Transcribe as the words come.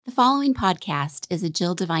following podcast is a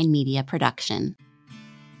Jill Divine Media production.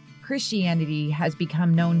 Christianity has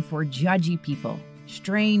become known for judgy people,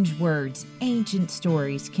 strange words, ancient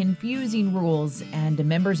stories, confusing rules, and a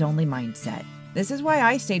members-only mindset. This is why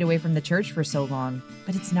I stayed away from the church for so long,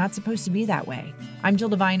 but it's not supposed to be that way. I'm Jill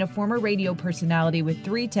Divine, a former radio personality with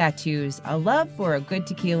 3 tattoos, a love for a good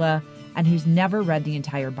tequila, and who's never read the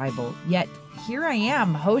entire Bible. Yet, here I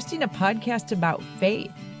am, hosting a podcast about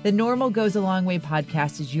faith. The Normal Goes a Long Way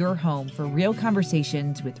podcast is your home for real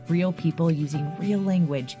conversations with real people using real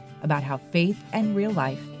language about how faith and real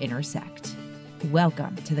life intersect.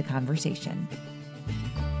 Welcome to the conversation.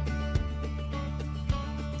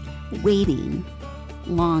 Waiting,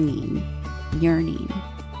 longing, yearning.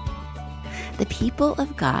 The people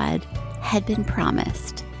of God had been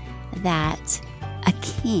promised that a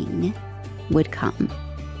king would come.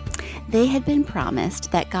 They had been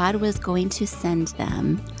promised that God was going to send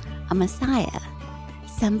them a Messiah,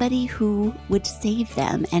 somebody who would save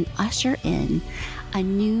them and usher in a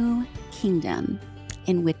new kingdom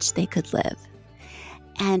in which they could live.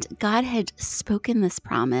 And God had spoken this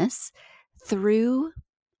promise through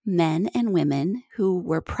men and women who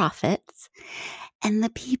were prophets, and the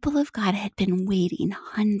people of God had been waiting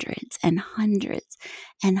hundreds and hundreds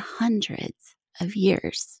and hundreds of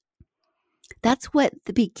years. That's what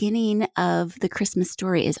the beginning of the Christmas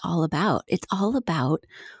story is all about. It's all about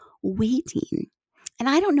waiting. And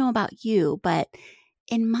I don't know about you, but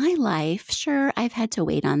in my life, sure, I've had to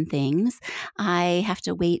wait on things. I have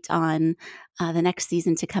to wait on the next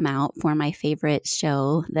season to come out for my favorite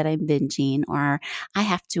show that I'm binging, or I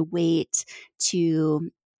have to wait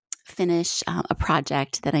to finish a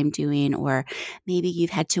project that I'm doing, or maybe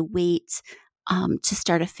you've had to wait to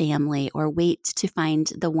start a family or wait to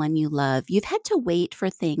find the one you love. You've had to wait for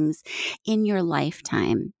things in your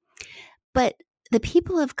lifetime. But the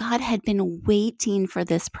people of God had been waiting for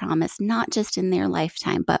this promise, not just in their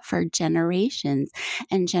lifetime, but for generations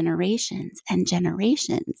and generations and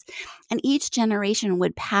generations. And each generation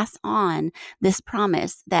would pass on this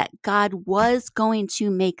promise that God was going to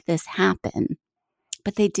make this happen.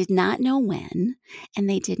 But they did not know when, and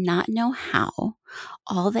they did not know how.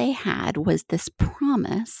 All they had was this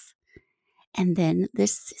promise, and then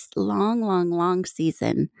this long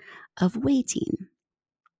season of waiting.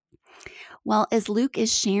 Well, as Luke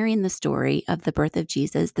is sharing the story of the birth of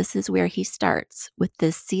Jesus, this is where he starts with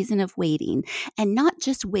this season of waiting, and not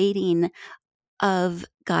just waiting of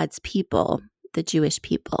God's people, the Jewish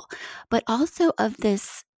people, but also of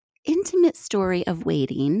this intimate story of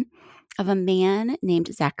waiting of a man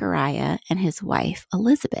named Zechariah and his wife,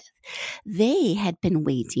 Elizabeth. They had been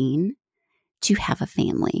waiting to have a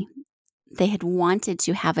family. They had wanted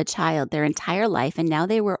to have a child their entire life, and now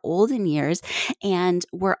they were old in years and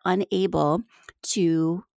were unable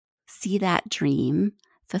to see that dream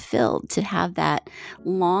fulfilled, to have that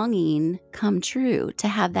longing come true, to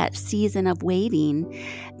have that season of waiting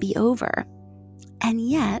be over. And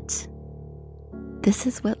yet, this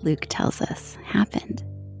is what Luke tells us happened.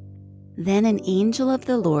 Then an angel of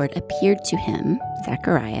the Lord appeared to him,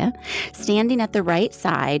 Zechariah, standing at the right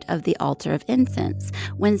side of the altar of incense.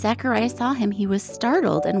 When Zechariah saw him, he was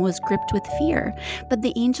startled and was gripped with fear. But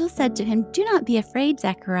the angel said to him, "Do not be afraid,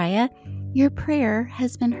 Zechariah. Your prayer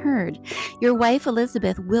has been heard. Your wife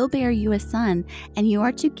Elizabeth will bear you a son, and you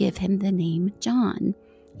are to give him the name John.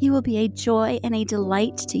 He will be a joy and a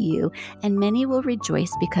delight to you, and many will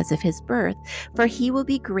rejoice because of his birth, for he will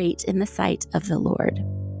be great in the sight of the Lord."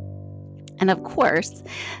 And of course,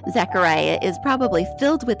 Zechariah is probably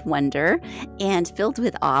filled with wonder and filled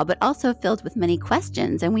with awe, but also filled with many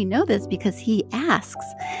questions. And we know this because he asks,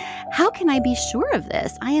 "How can I be sure of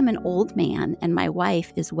this? I am an old man, and my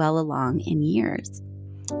wife is well along in years."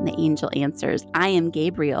 And the angel answers, "I am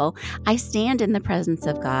Gabriel. I stand in the presence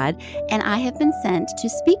of God, and I have been sent to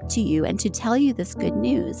speak to you and to tell you this good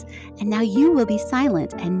news. And now you will be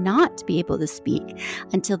silent and not be able to speak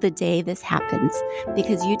until the day this happens,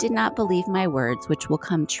 because you did not believe my words, which will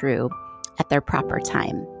come true at their proper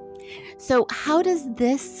time." So how does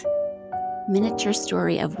this miniature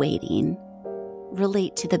story of waiting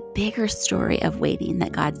relate to the bigger story of waiting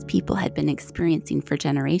that God's people had been experiencing for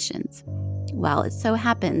generations? Well, it so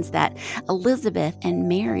happens that Elizabeth and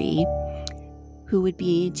Mary, who would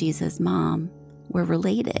be Jesus' mom, were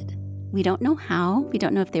related. We don't know how. We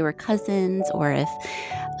don't know if they were cousins or if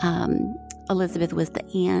Elizabeth was the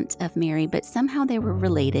aunt of Mary, but somehow they were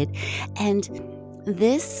related. And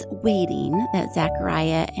this waiting that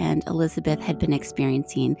Zechariah and Elizabeth had been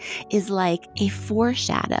experiencing is like a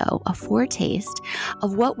foreshadow, a foretaste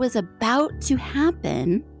of what was about to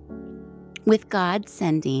happen with God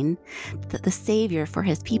sending the Savior for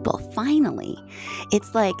his people. Finally,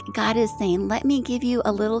 it's like God is saying, let me give you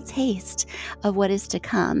a little taste of what is to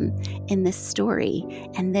come in this story,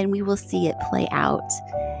 and then we will see it play out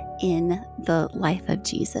in the life of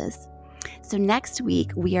Jesus. So next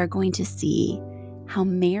week, we are going to see how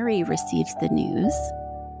Mary receives the news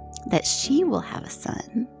that she will have a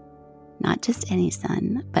son, not just any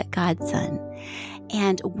son, but God's son.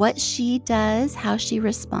 And what she does, how she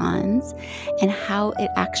responds, and how it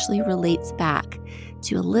actually relates back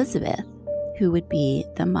to Elizabeth, who would be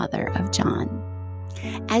the mother of John.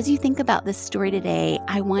 As you think about this story today,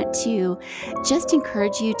 I want to just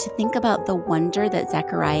encourage you to think about the wonder that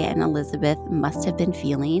Zechariah and Elizabeth must have been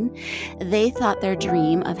feeling. They thought their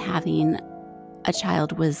dream of having a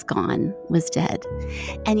child was gone, was dead.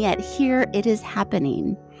 And yet here it is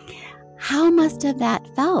happening. How must have that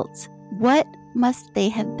felt? What must they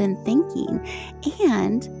have been thinking?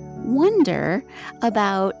 And wonder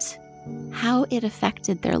about how it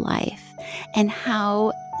affected their life and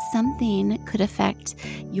how something could affect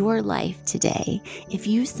your life today if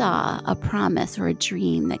you saw a promise or a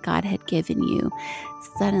dream that God had given you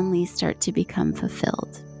suddenly start to become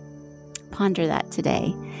fulfilled. Ponder that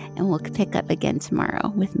today, and we'll pick up again tomorrow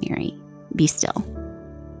with Mary. Be still.